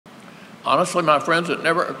Honestly, my friends, it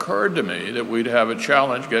never occurred to me that we'd have a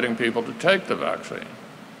challenge getting people to take the vaccine.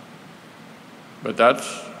 But that's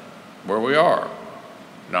where we are.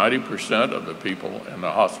 90% of the people in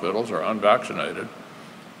the hospitals are unvaccinated.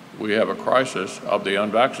 We have a crisis of the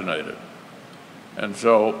unvaccinated. And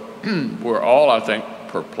so we're all, I think,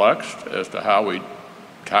 perplexed as to how we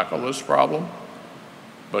tackle this problem.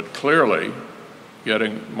 But clearly,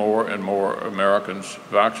 getting more and more Americans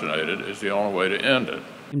vaccinated is the only way to end it.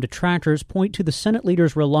 Detractors point to the Senate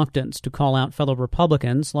leader's reluctance to call out fellow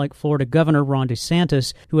Republicans like Florida Governor Ron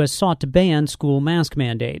DeSantis, who has sought to ban school mask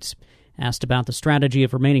mandates. Asked about the strategy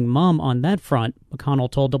of remaining mum on that front, McConnell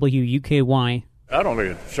told WUKY, I don't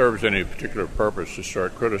think it serves any particular purpose to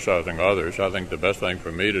start criticizing others. I think the best thing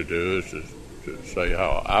for me to do is to say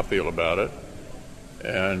how I feel about it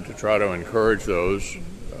and to try to encourage those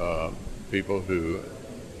people who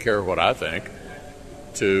care what I think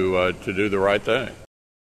to do the right thing.